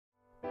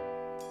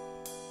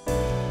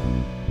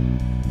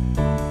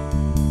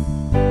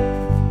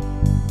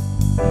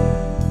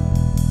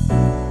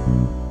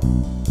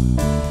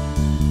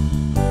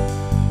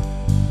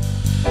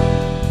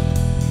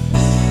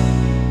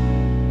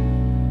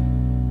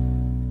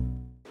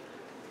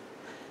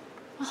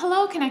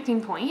Hello,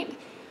 Connecting Point.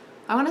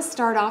 I want to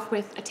start off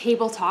with a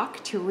table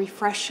talk to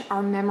refresh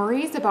our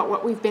memories about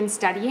what we've been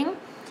studying.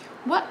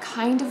 What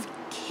kind of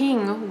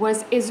king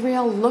was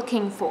Israel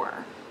looking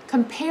for?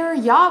 Compare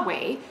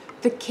Yahweh,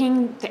 the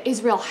king that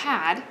Israel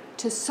had,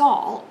 to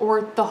Saul,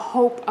 or the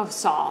hope of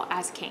Saul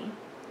as king.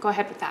 Go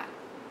ahead with that.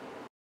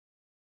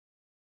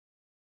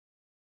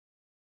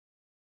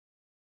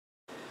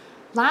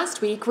 Last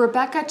week,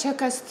 Rebecca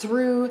took us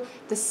through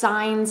the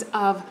signs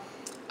of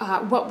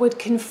what would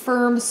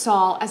confirm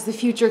Saul as the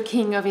future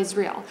king of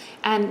Israel.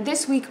 And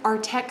this week, our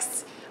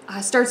text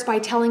starts by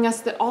telling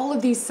us that all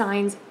of these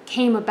signs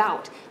came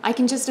about. I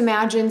can just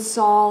imagine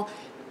Saul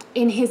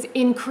in his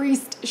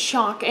increased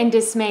shock and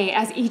dismay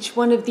as each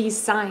one of these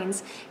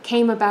signs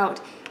came about.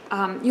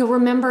 You'll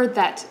remember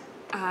that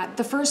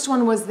the first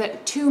one was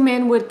that two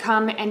men would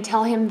come and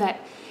tell him that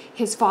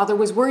his father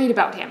was worried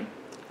about him.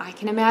 I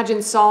can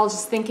imagine Saul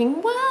just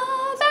thinking,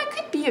 well, that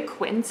could be a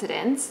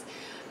coincidence.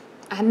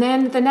 And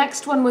then the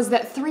next one was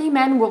that three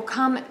men will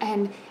come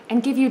and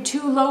give you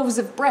 2 loaves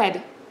of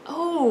bread.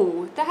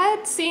 Oh,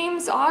 that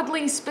seems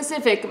oddly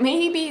specific.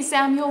 Maybe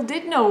Samuel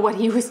did know what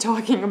he was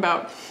talking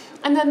about.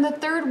 And then the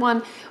third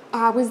one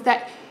was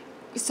that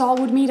Saul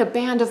would meet a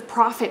band of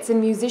prophets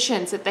and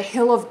musicians at the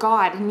hill of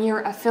God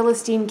near a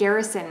Philistine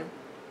garrison.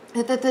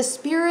 That the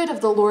Spirit of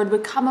the Lord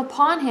would come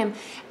upon him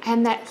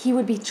and that he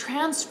would be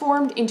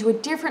transformed into a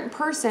different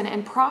person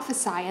and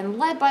prophesy and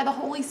led by the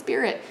Holy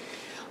Spirit.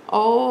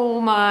 Oh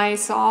my,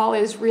 Saul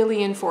is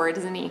really in for it,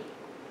 isn't he?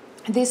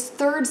 This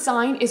third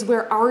sign is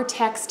where our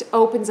text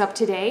opens up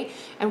today,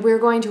 and we're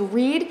going to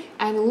read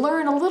and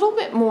learn a little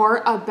bit more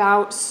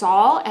about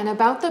Saul and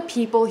about the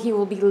people he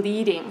will be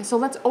leading. So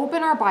let's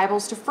open our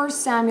Bibles to 1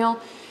 Samuel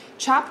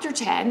chapter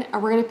 10,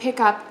 and we're going to pick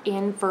up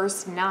in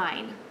verse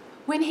 9.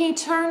 When he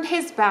turned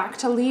his back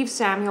to leave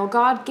Samuel,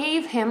 God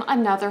gave him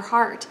another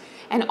heart,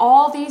 and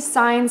all these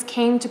signs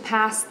came to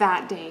pass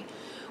that day.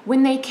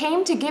 When they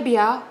came to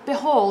Gibeah,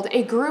 behold,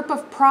 a group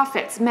of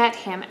prophets met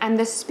him, and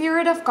the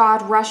Spirit of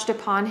God rushed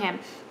upon him,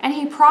 and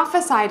he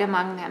prophesied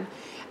among them.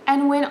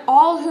 And when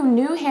all who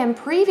knew him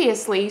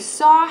previously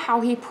saw how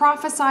he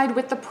prophesied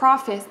with the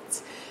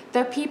prophets,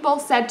 the people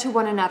said to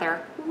one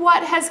another,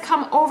 "What has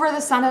come over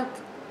the son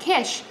of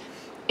Kish?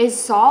 Is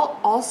Saul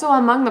also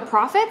among the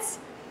prophets?"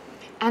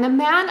 And a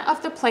man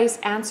of the place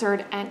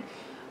answered, "And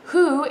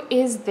who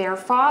is their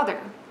father?"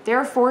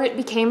 Therefore it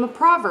became a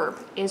proverb,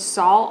 "Is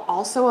Saul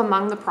also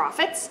among the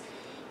prophets?"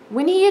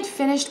 When he had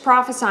finished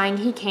prophesying,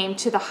 he came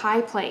to the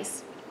high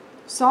place.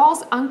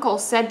 Saul's uncle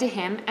said to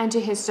him and to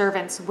his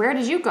servants, "Where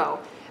did you go?"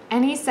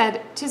 And he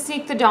said, "To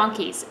seek the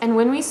donkeys. And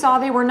when we saw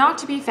they were not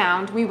to be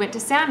found, we went to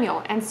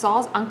Samuel." And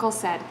Saul's uncle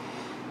said,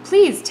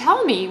 "Please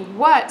tell me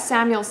what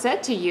Samuel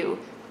said to you."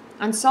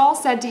 And Saul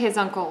said to his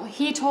uncle,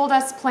 "He told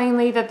us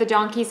plainly that the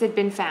donkeys had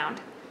been found."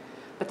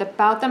 But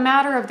about the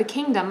matter of the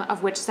kingdom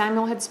of which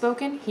Samuel had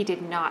spoken, he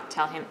did not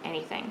tell him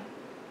anything.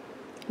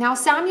 Now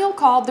Samuel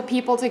called the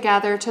people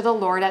together to the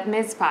Lord at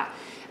Mizpah,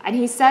 and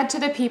he said to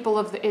the people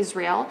of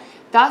Israel,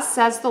 "Thus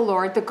says the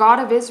Lord, the God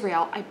of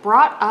Israel, I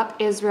brought up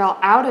Israel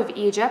out of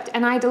Egypt,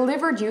 and I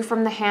delivered you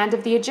from the hand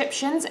of the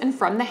Egyptians and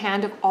from the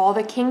hand of all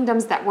the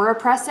kingdoms that were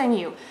oppressing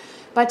you.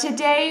 But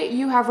today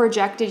you have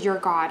rejected your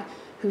God,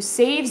 who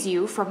saves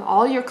you from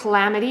all your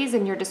calamities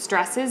and your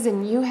distresses,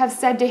 and you have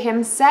said to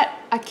him, 'Set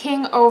a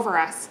king over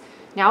us.'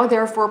 Now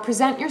therefore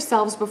present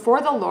yourselves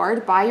before the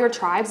Lord by your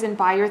tribes and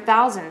by your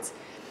thousands."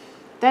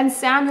 Then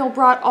Samuel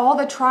brought all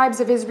the tribes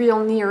of Israel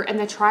near, and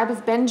the tribe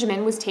of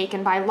Benjamin was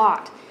taken by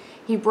lot.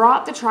 He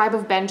brought the tribe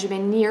of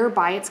Benjamin near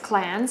by its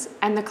clans,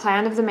 and the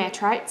clan of the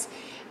Matrites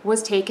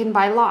was taken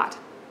by lot.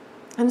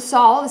 And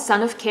Saul, the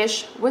son of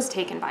Kish, was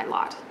taken by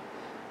lot.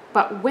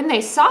 But when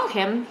they sought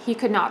him, he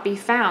could not be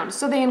found.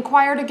 So they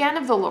inquired again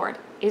of the Lord,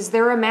 "Is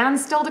there a man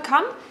still to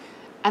come?"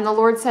 And the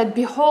Lord said,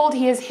 "Behold,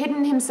 he has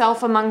hidden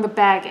himself among the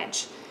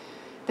baggage."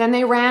 Then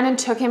they ran and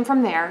took him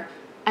from there.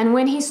 And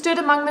when he stood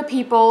among the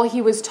people,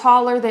 he was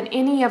taller than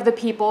any of the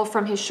people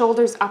from his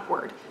shoulders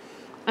upward.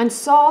 And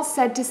Samuel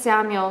said to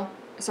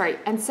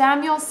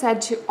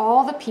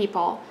all the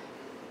people,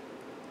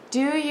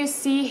 "Do you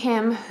see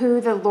him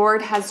who the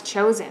Lord has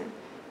chosen?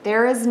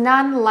 There is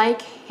none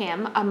like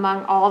him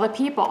among all the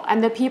people."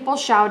 And the people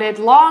shouted,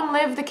 "Long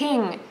live the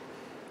king!"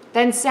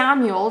 Then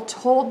Samuel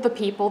told the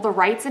people the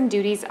rights and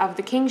duties of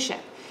the kingship,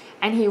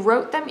 and he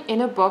wrote them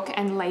in a book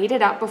and laid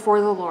it up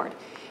before the Lord.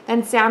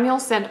 Then Samuel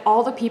sent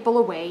all the people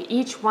away,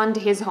 each one to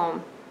his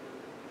home.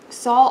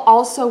 Saul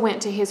also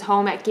went to his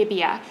home at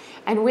Gibeah,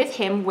 and with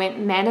him went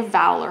men of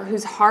valor,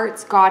 whose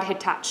hearts God had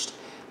touched.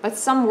 But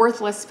some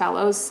worthless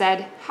fellows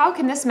said, "How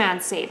can this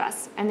man save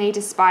us?" And they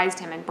despised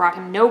him and brought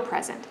him no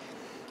present.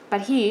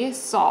 But he,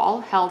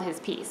 Saul, held his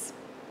peace.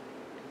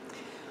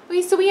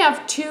 Okay, so we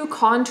have 2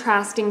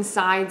 contrasting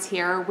sides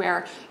here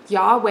where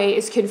Yahweh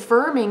is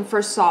confirming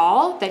for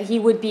Saul that he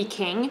would be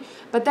king,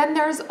 but then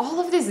there's all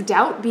of this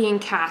doubt being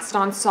cast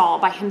on Saul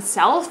by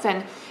himself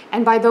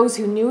and by those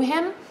who knew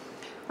him.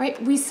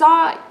 Right? We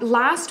saw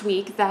last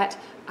week that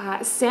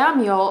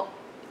Samuel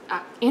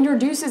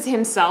introduces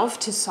himself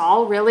to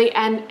Saul, really,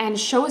 and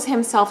shows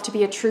himself to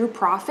be a true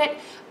prophet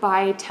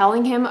by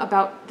telling him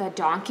about the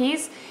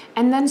donkeys.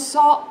 And then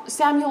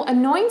Samuel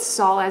anoints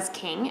Saul as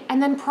king,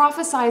 and then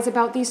prophesies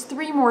about these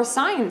 3 more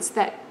signs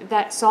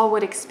that Saul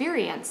would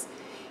experience.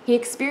 He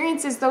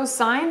experiences those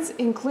signs,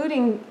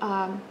 including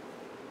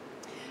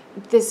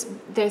this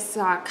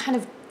kind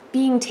of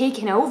being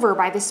taken over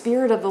by the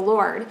Spirit of the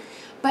Lord.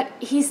 But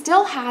he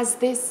still has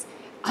this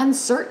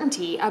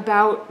uncertainty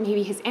about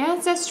maybe his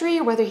ancestry,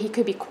 or whether he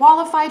could be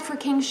qualified for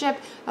kingship.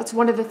 That's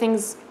one of the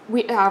things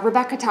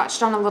Rebecca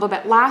touched on a little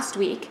bit last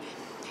week.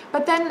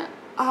 But then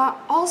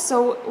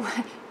also,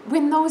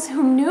 when those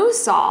who knew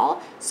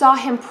Saul saw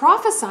him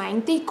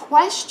prophesying, they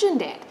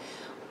questioned it.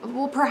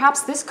 Well,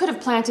 perhaps this could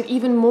have planted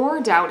even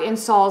more doubt in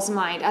Saul's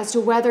mind as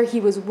to whether he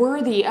was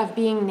worthy of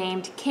being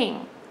named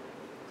king.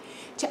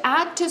 To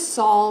add to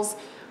Saul's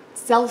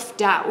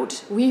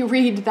self-doubt, we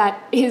read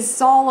that "is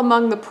Saul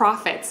among the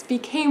prophets"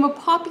 became a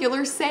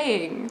popular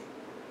saying.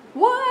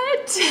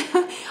 What?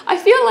 I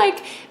feel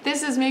like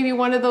this is maybe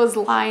one of those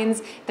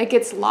lines that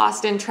gets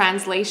lost in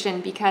translation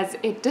because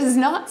it does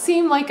not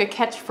seem like a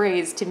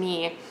catchphrase to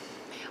me.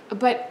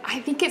 But I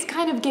think it's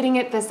kind of getting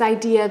at this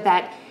idea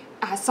that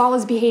Saul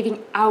is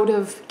behaving out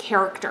of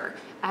character.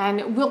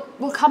 And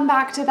we'll come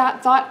back to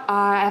that thought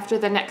after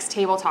the next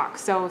table talk.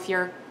 So if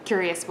you're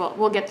curious,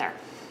 we'll get there.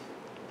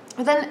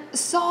 Then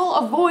Saul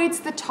avoids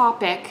the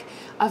topic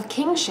of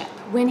kingship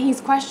when he's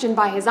questioned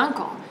by his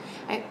uncle.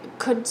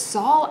 Could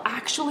Saul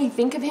actually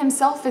think of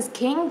himself as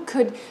king?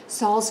 Could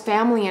Saul's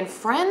family and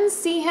friends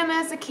see him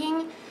as a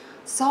king?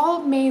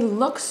 Saul may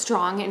look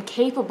strong and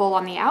capable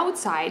on the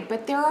outside,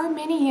 but there are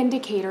many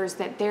indicators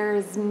that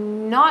there's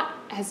not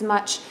as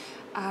much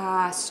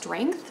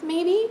strength,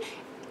 maybe,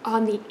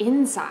 on the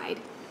inside.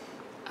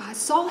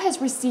 Saul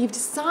has received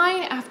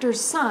sign after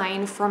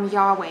sign from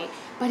Yahweh,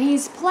 but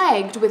he's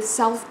plagued with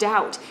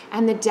self-doubt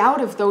and the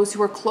doubt of those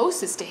who are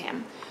closest to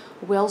him.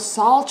 Will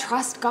Saul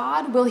trust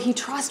God? Will he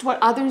trust what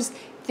others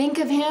think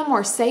of him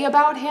or say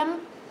about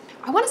him?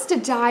 I want us to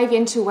dive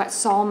into what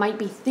Saul might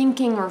be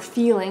thinking or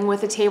feeling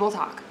with a table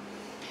talk.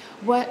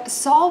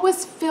 Saul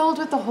was filled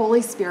with the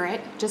Holy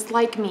Spirit, just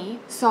like me.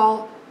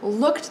 Saul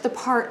looked the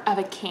part of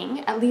a king,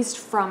 at least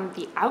from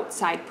the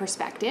outside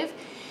perspective.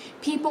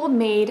 People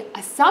made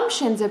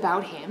assumptions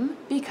about him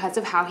because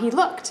of how he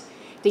looked.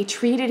 They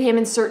treated him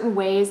in certain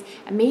ways,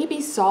 and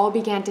maybe Saul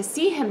began to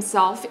see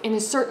himself in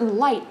a certain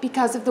light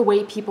because of the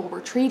way people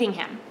were treating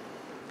him.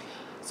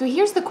 So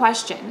here's the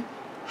question.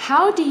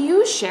 How do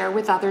you share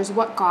with others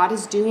what God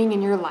is doing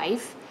in your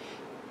life?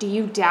 Do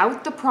you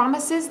doubt the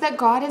promises that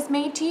God has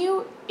made to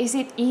you? Is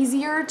it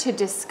easier to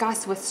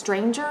discuss with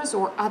strangers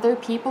or other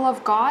people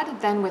of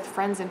God than with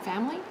friends and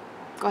family?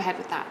 Go ahead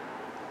with that.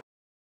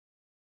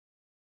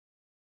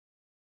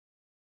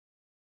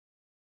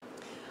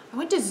 I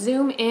want to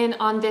zoom in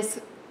on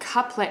this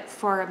couplet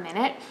for a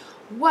minute.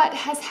 What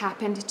has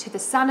happened to the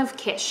son of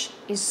Kish?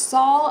 Is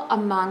Saul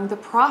among the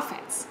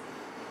prophets?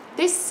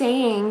 This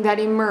saying that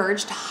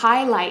emerged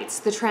highlights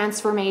the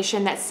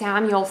transformation that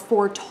Samuel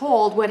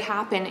foretold would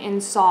happen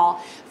in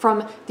Saul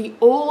from the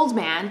old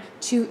man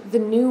to the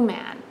new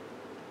man.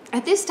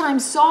 At this time,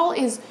 Saul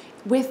is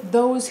with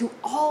those who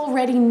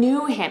already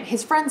knew him,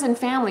 his friends and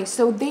family,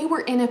 so they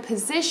were in a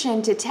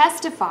position to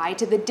testify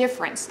to the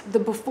difference, the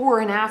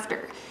before and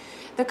after.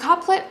 The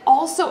couplet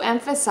also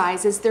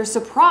emphasizes their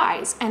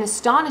surprise and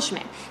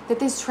astonishment that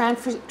this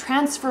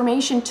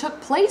transformation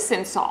took place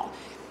in Saul.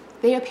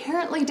 They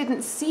apparently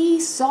didn't see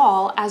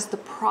Saul as the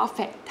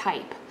prophet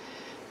type.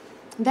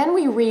 Then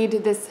we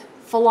read this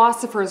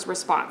philosopher's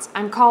response.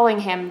 I'm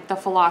calling him the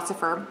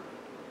philosopher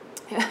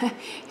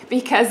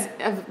because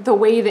of the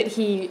way that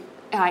he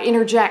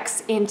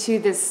interjects into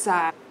this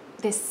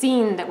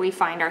scene that we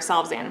find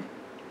ourselves in.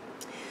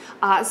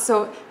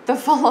 So the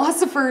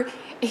philosopher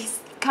is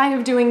kind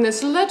of doing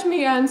this, let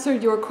me answer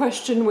your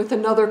question with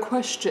another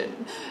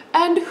question.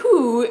 And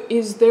who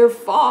is their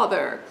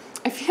father?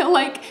 I feel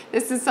like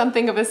this is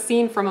something of a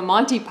scene from a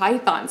Monty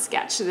Python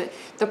sketch.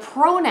 The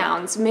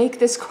pronouns make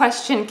this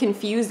question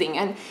confusing,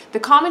 and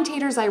the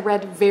commentators I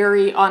read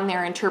vary on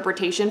their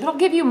interpretation, but I'll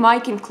give you my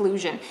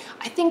conclusion.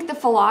 I think the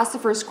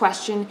philosopher's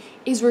question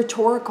is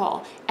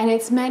rhetorical, and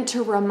it's meant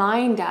to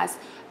remind us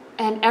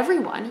and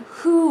everyone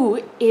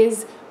who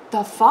is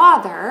the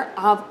father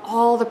of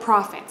all the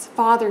prophets.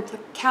 Father,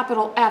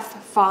 capital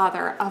F,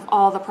 father of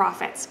all the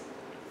prophets.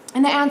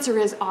 And the answer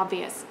is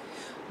obvious.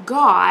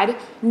 God,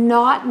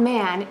 not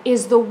man,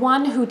 is the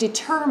one who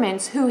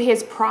determines who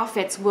his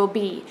prophets will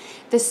be.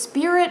 The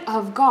Spirit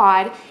of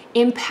God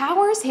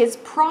empowers his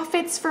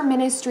prophets for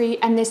ministry,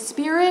 and the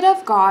Spirit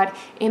of God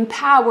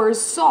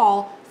empowers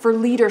Saul for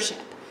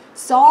leadership.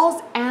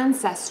 Saul's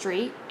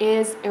ancestry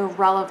is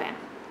irrelevant.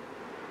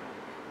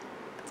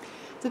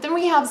 So then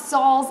we have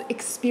Saul's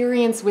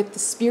experience with the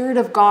Spirit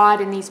of God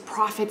and these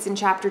prophets in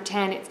chapter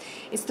 10.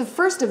 It's the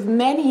first of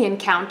many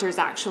encounters,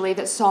 actually,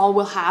 that Saul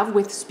will have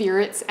with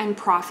spirits and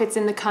prophets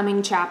in the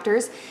coming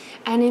chapters.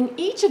 And in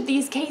each of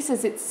these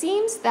cases, it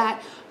seems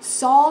that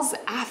Saul's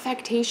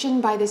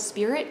affectation by the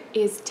Spirit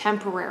is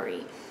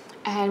temporary.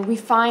 And we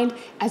find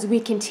as we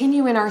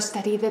continue in our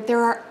study that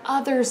there are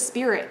other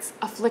spirits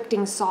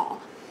afflicting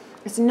Saul.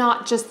 It's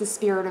not just the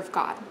Spirit of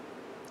God.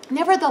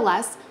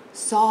 Nevertheless,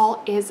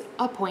 Saul is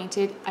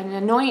appointed an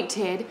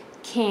anointed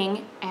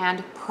king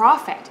and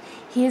prophet.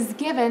 He is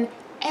given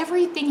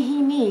everything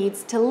he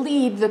needs to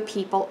lead the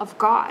people of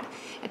God,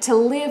 to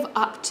live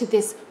up to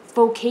this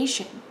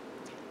vocation.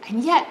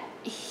 And yet,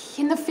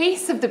 in the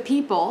face of the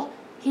people,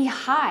 he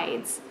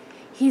hides.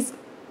 He's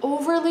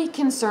overly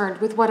concerned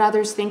with what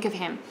others think of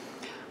him.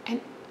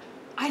 And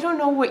I don't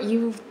know what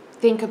you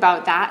think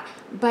about that,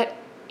 but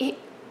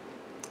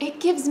it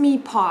gives me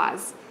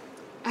pause.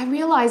 I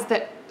realize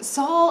that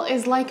Saul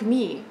is like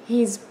me.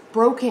 He's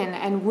broken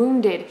and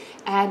wounded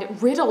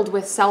and riddled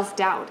with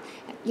self-doubt.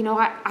 You know,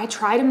 I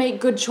try to make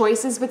good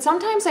choices, but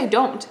sometimes I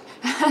don't.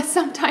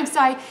 Sometimes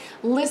I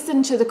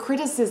listen to the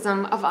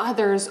criticism of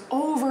others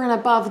over and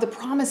above the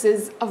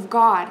promises of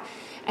God.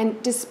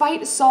 And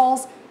despite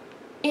Saul's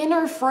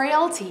inner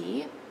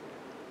frailty,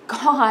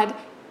 God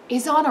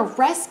is on a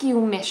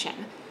rescue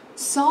mission.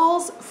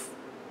 Saul's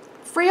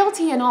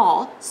frailty and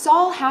all,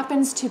 Saul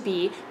happens to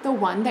be the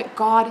one that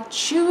God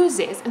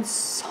chooses. And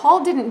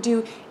Saul didn't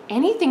do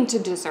anything to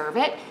deserve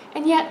it,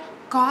 and yet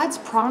God's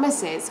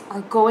promises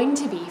are going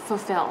to be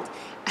fulfilled.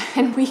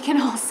 And we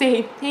can all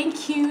say,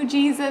 thank you,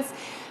 Jesus.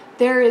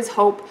 There is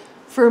hope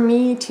for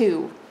me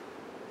too.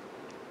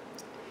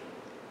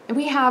 And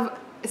we have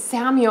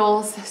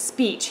Samuel's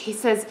speech. He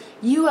says,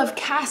 you have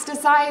cast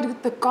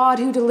aside the God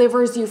who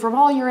delivers you from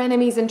all your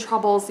enemies and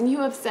troubles, and you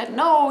have said,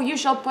 no, you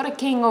shall put a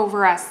king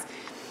over us.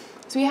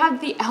 So we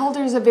have the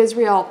elders of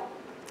Israel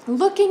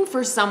looking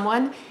for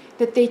someone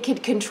that they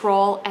could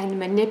control and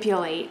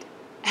manipulate.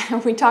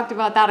 And we talked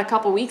about that a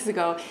couple weeks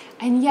ago.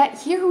 And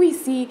yet here we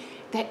see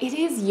that it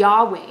is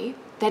Yahweh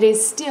that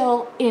is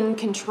still in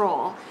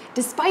control.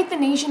 Despite the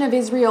nation of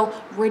Israel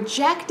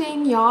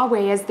rejecting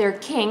Yahweh as their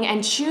king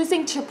and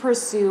choosing to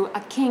pursue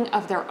a king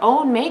of their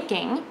own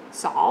making,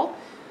 Saul,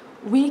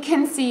 we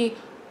can see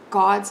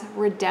God's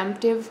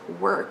redemptive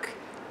work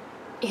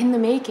in the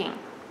making.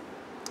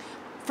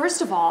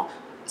 First of all,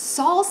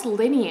 Saul's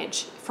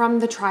lineage from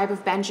the tribe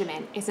of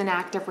Benjamin is an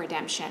act of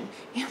redemption.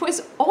 It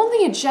was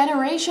only a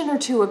generation or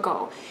two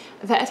ago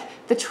that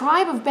the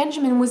tribe of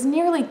Benjamin was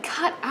nearly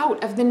cut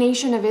out of the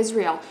nation of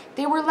Israel.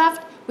 They were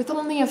left with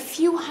only a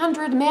few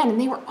hundred men, and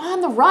they were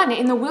on the run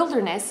in the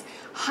wilderness,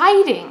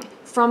 hiding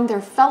from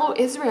their fellow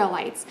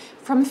Israelites,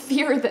 from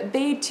fear that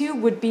they too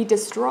would be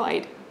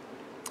destroyed.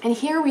 And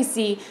here we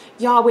see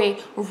Yahweh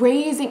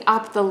raising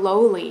up the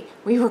lowly.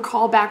 We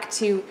recall back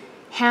to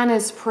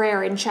Hannah's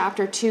prayer in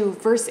chapter 2,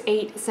 verse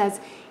 8 says,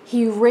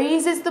 he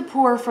raises the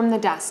poor from the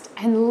dust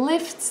and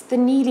lifts the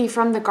needy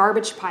from the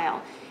garbage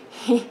pile.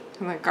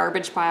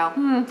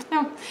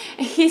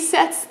 He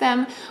sets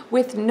them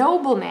with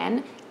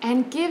noblemen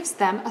and gives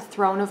them a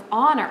throne of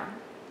honor.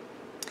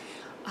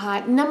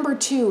 Number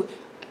 2,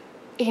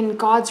 in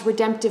God's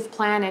redemptive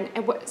plan,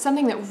 and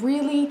something that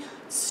really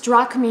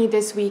struck me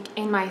this week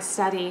in my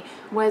study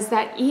was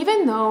that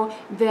even though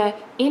the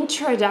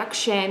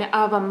introduction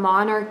of a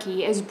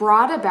monarchy is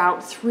brought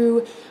about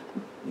through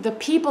the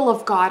people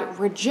of God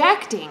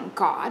rejecting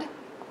God,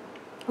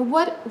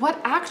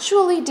 what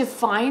actually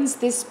defines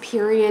this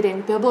period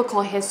in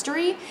biblical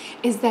history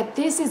is that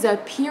this is a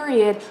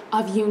period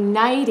of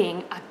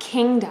uniting a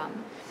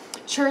kingdom.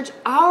 Church,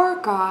 our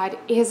God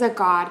is a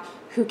God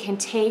who can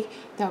take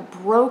the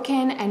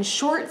broken and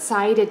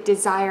short-sighted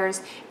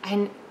desires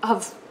and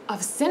of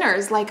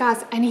sinners like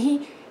us, and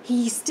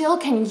he still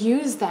can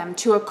use them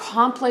to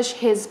accomplish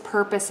his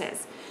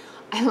purposes.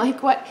 I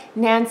like what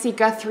Nancy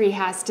Guthrie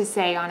has to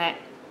say on it.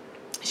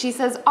 She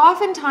says,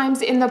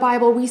 oftentimes in the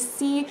Bible we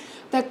see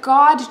that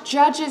God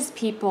judges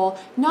people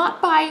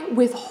not by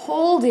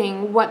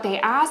withholding what they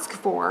ask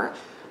for,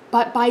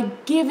 but by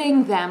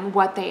giving them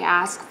what they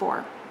ask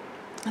for.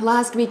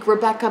 Last week,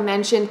 Rebecca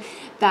mentioned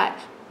that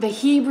the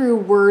Hebrew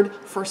word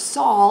for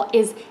Saul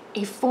is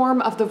a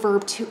form of the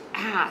verb to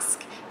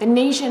ask. The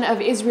nation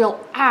of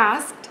Israel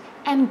asked,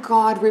 and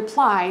God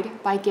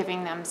replied by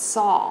giving them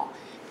Saul.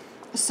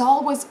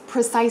 Saul was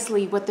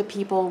precisely what the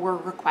people were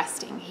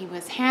requesting. He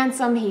was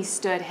handsome, he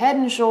stood head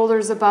and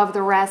shoulders above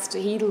the rest,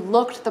 he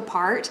looked the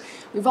part.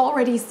 We've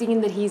already seen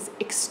that he's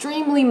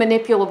extremely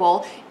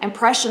manipulable,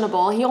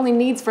 impressionable. He only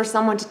needs for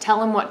someone to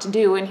tell him what to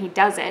do, and he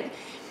does it.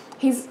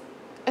 He's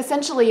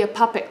essentially a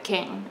puppet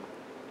king.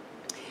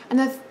 And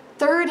the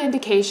third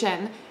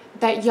indication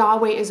that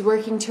Yahweh is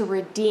working to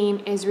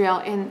redeem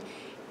Israel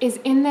is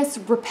in this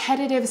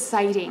repetitive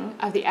citing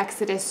of the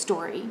Exodus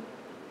story.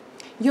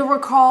 You'll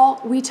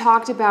recall we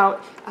talked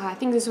about, I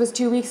think this was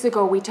 2 weeks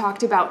ago, we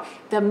talked about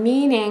the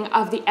meaning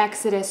of the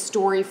Exodus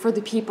story for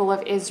the people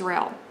of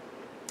Israel.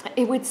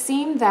 It would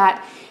seem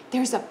that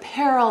there's a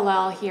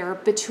parallel here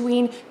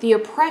between the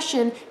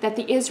oppression that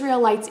the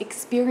Israelites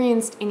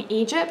experienced in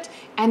Egypt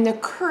and the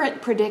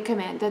current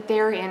predicament that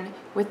they're in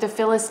with the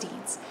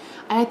Philistines.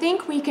 And I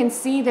think we can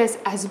see this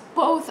as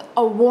both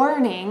a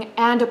warning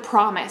and a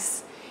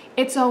promise.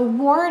 It's a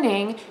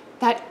warning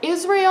that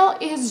Israel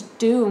is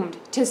doomed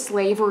to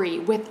slavery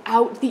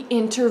without the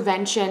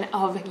intervention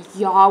of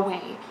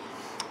Yahweh.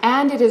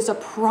 And it is a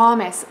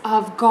promise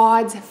of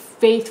God's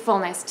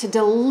faithfulness to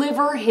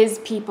deliver his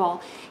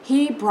people.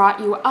 He brought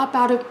you up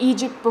out of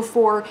Egypt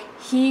before.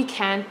 He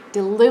can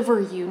deliver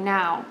you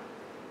now.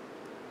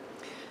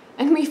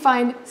 And we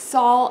find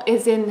Saul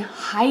is in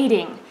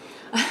hiding.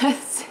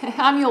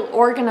 Samuel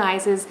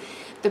organizes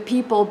the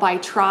people by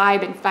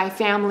tribe and by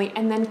family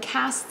and then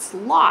casts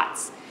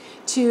lots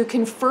to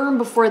confirm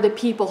before the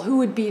people who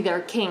would be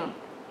their king.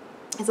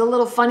 It's a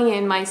little funny,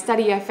 in my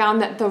study I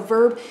found that the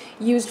verb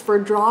used for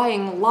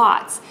drawing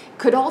lots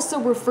could also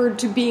refer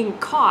to being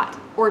caught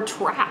or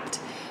trapped.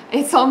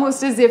 It's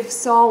almost as if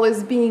Saul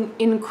is being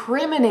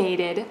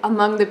incriminated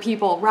among the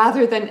people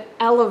rather than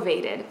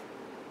elevated.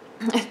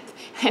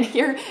 And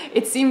here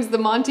it seems the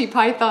Monty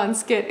Python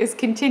skit is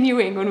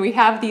continuing when we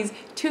have these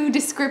two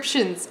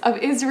descriptions of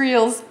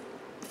Israel's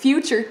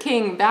future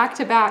king back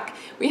to back.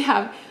 We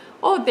have,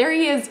 oh, there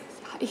he is.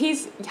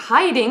 He's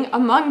hiding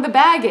among the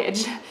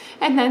baggage.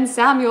 And then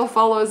Samuel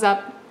follows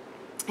up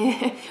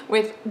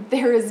with,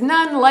 there is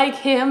none like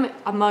him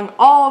among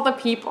all the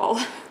people.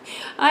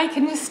 I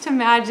can just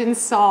imagine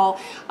Saul.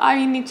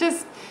 I mean,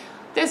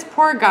 this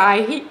poor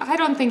guy, I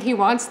don't think he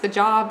wants the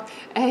job.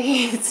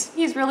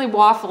 He's really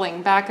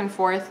waffling back and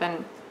forth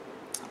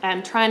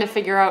and trying to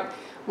figure out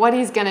what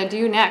he's going to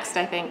do next,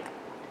 I think.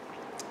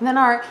 And then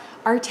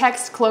our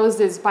text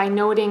closes by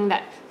noting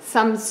that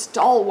some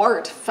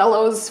stalwart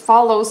fellows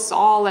follow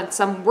Saul and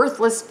some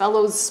worthless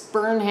fellows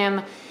spurn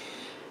him.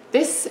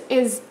 This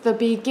is the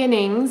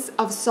beginnings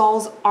of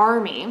Saul's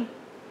army.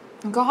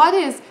 God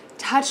is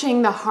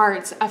touching the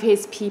hearts of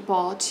his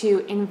people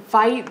to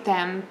invite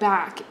them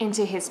back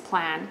into his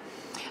plan.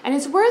 And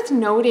it's worth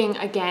noting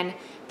again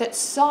that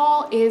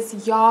Saul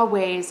is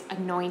Yahweh's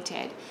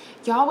anointed.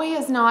 Yahweh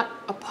is not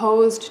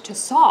opposed to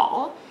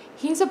Saul.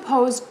 He's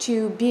opposed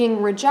to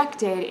being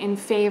rejected in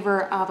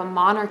favor of a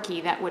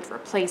monarchy that would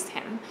replace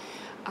him.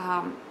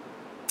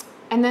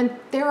 And then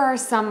there are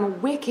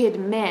some wicked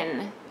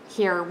men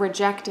here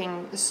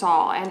rejecting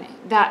Saul. And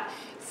that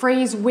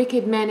phrase,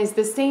 wicked men, is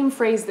the same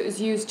phrase that was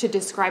used to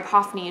describe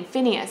Hophni and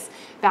Phinehas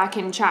back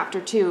in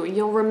chapter 2.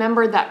 You'll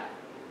remember that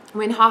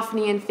when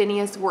Hophni and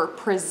Phinehas were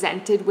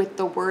presented with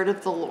the word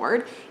of the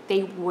Lord,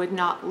 they would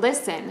not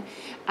listen.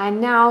 And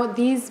now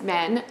these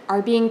men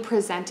are being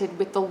presented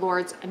with the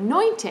Lord's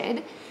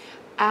anointed,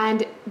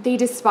 and they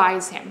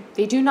despise him.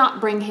 They do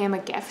not bring him a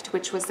gift,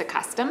 which was the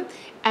custom.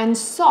 And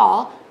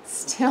Saul,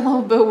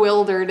 still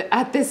bewildered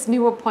at this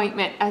new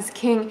appointment as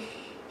king,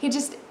 he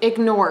just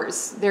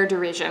ignores their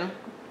derision.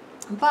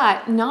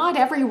 But not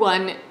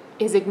everyone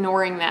is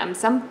ignoring them.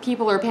 Some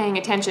people are paying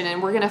attention,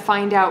 and we're going to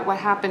find out what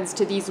happens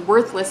to these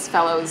worthless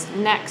fellows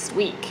next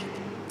week.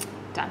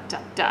 Dun,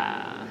 dun,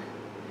 dun.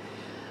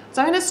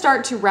 So I'm going to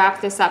start to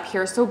wrap this up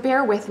here, so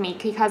bear with me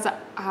because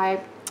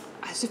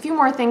there's a few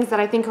more things that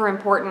I think are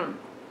important.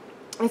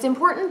 It's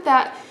important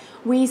that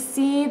we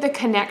see the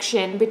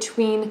connection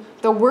between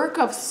the work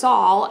of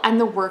Saul and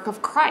the work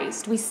of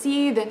Christ. We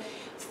see the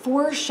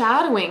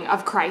foreshadowing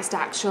of Christ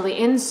actually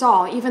in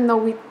Saul, even though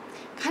we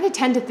kind of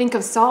tend to think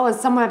of Saul as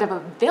somewhat of a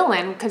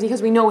villain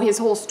because we know his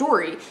whole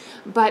story.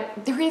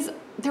 But there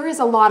is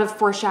a lot of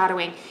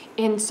foreshadowing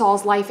in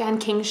Saul's life and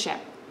kingship.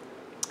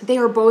 They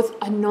are both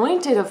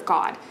anointed of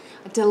God,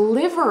 a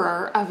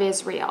deliverer of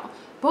Israel.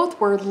 Both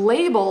were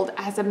labeled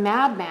as a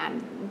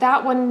madman.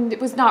 That one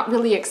was not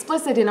really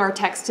explicit in our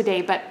text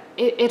today, but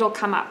it'll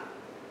come up.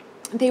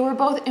 They were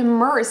both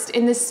immersed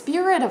in the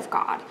Spirit of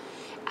God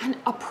and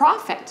a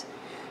prophet.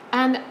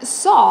 And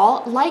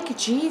Saul, like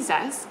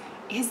Jesus,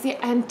 is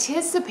the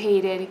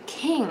anticipated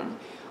king.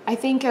 I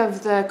think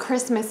of the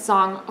Christmas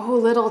song, "O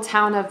Little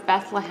Town of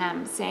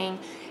Bethlehem," saying,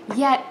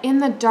 "Yet in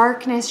the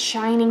darkness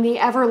shining the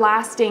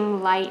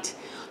everlasting light,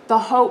 the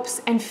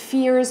hopes and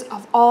fears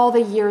of all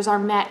the years are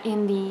met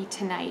in thee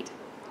tonight."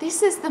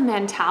 This is the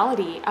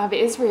mentality of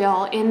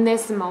Israel in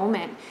this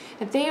moment,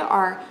 that they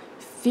are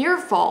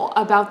fearful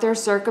about their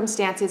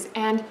circumstances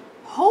and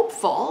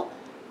hopeful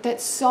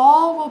that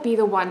Saul will be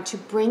the one to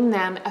bring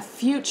them a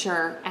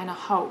future and a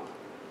hope.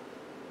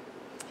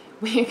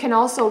 We can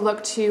also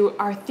look to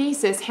our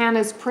thesis,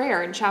 Hannah's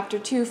prayer in chapter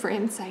 2 for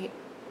insight.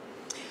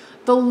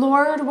 The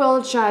Lord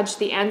will judge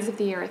the ends of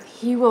the earth.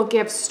 He will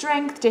give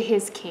strength to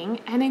his king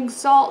and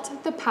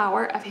exalt the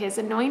power of his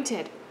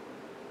anointed.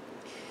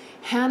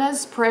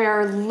 Hannah's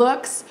prayer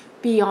looks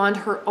beyond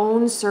her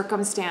own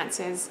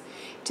circumstances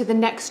to the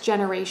next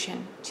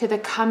generation, to the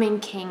coming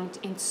king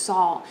in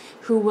Saul,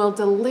 who will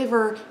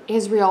deliver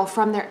Israel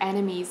from their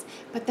enemies.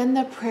 But then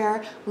the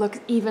prayer looks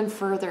even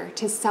further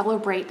to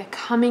celebrate the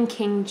coming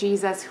King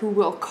Jesus, who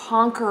will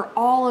conquer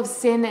all of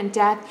sin and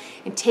death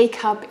and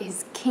take up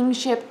his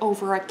kingship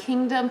over a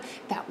kingdom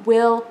that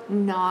will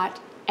not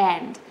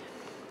end.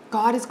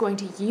 God is going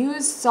to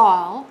use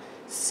Saul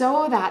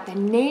so that the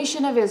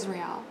nation of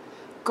Israel,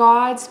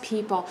 God's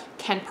people,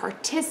 can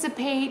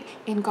participate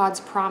in God's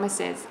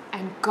promises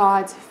and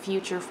God's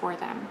future for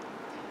them.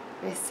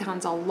 This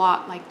sounds a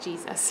lot like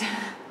Jesus.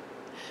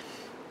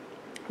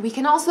 We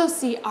can also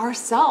see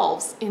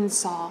ourselves in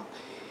Saul.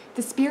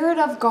 The Spirit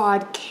of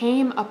God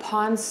came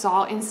upon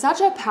Saul in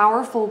such a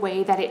powerful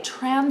way that it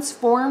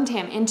transformed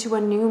him into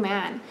a new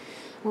man.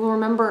 We'll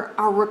remember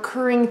our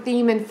recurring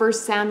theme in 1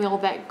 Samuel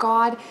that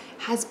God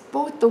has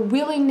both the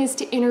willingness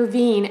to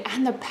intervene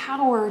and the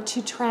power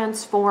to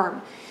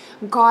transform.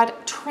 God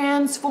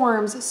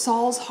transforms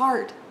Saul's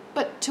heart,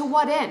 but to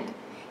what end?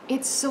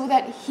 It's so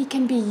that he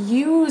can be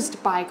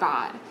used by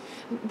God.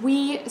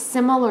 We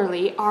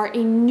similarly are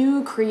a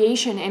new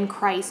creation in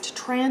Christ,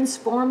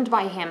 transformed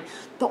by him.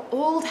 The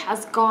old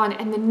has gone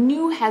and the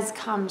new has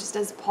come, just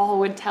as Paul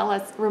would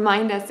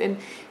remind us in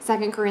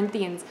 2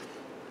 Corinthians.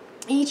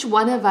 Each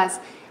one of us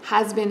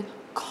has been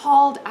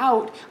called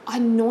out,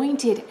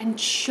 anointed, and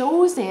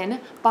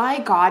chosen by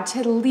God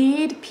to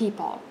lead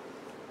people.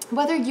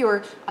 Whether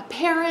you're a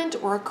parent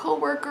or a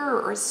coworker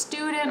or a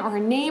student or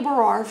a neighbor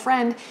or a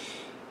friend,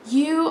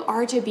 you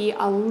are to be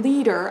a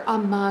leader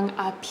among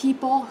a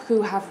people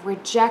who have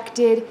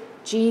rejected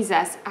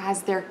Jesus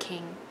as their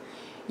king.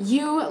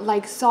 You,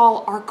 like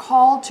Saul, are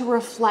called to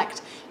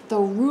reflect the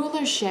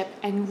rulership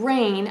and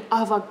reign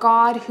of a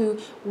God who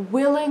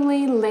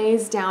willingly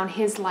lays down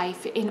his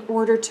life in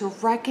order to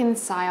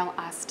reconcile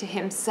us to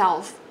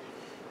himself.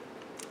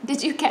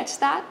 Did you catch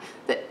that?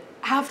 That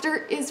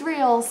after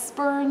Israel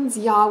spurns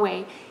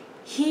Yahweh,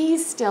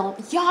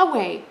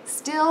 Yahweh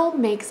still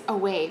makes a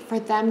way for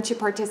them to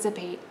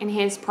participate in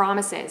his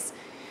promises.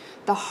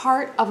 The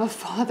heart of a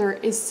father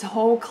is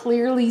so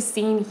clearly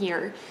seen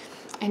here.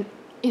 And,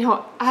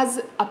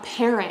 as a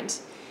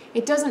parent,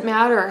 it doesn't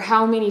matter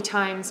how many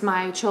times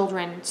my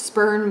children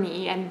spurn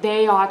me, and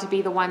they ought to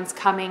be the ones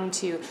coming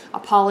to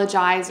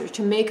apologize or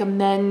to make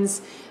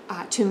amends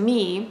to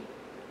me.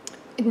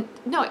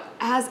 No,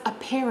 as a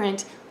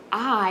parent,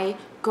 I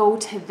go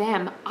to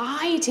them.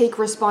 I take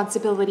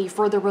responsibility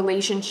for the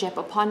relationship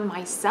upon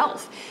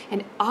myself,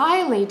 and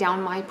I lay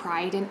down my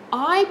pride, and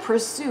I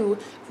pursue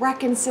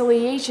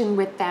reconciliation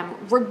with them,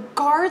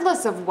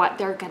 regardless of what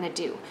they're going to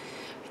do.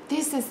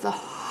 This is the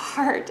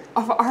heart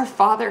of our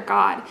Father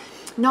God.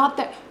 Not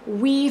that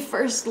we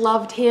first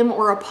loved him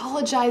or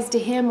apologized to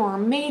him or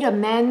made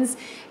amends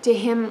to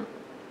him,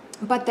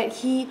 but that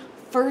he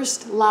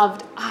first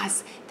loved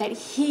us, that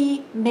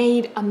he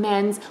made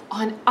amends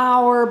on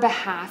our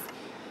behalf.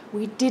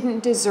 We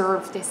didn't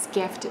deserve this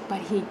gift,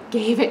 but he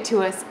gave it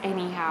to us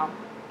anyhow.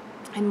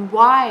 And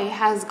why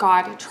has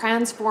God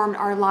transformed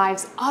our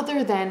lives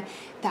other than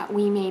that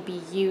we may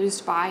be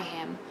used by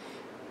him?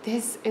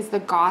 This is the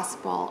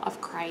gospel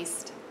of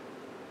Christ.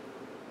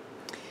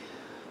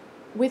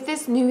 With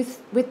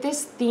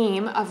this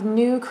theme of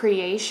new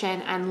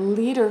creation and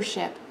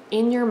leadership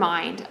in your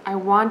mind, I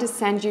want to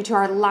send you to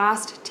our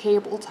last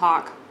table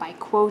talk by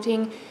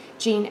quoting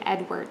Jean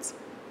Edwards.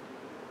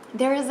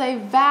 There is a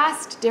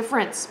vast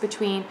difference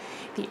between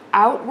the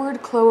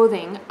outward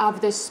clothing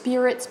of the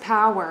Spirit's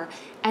power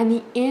and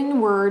the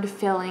inward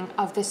filling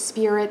of the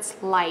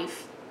Spirit's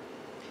life.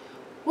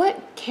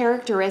 What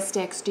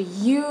characteristics do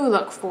you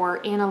look for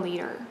in a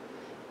leader?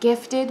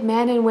 Gifted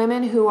men and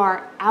women who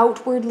are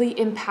outwardly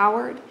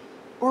empowered,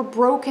 or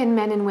broken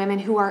men and women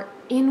who are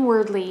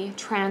inwardly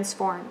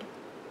transformed?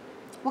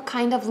 What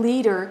kind of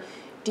leader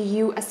do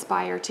you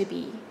aspire to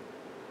be?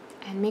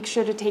 And make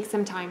sure to take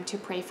some time to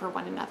pray for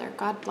one another.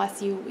 God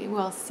bless you. We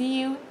will see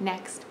you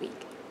next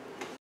week.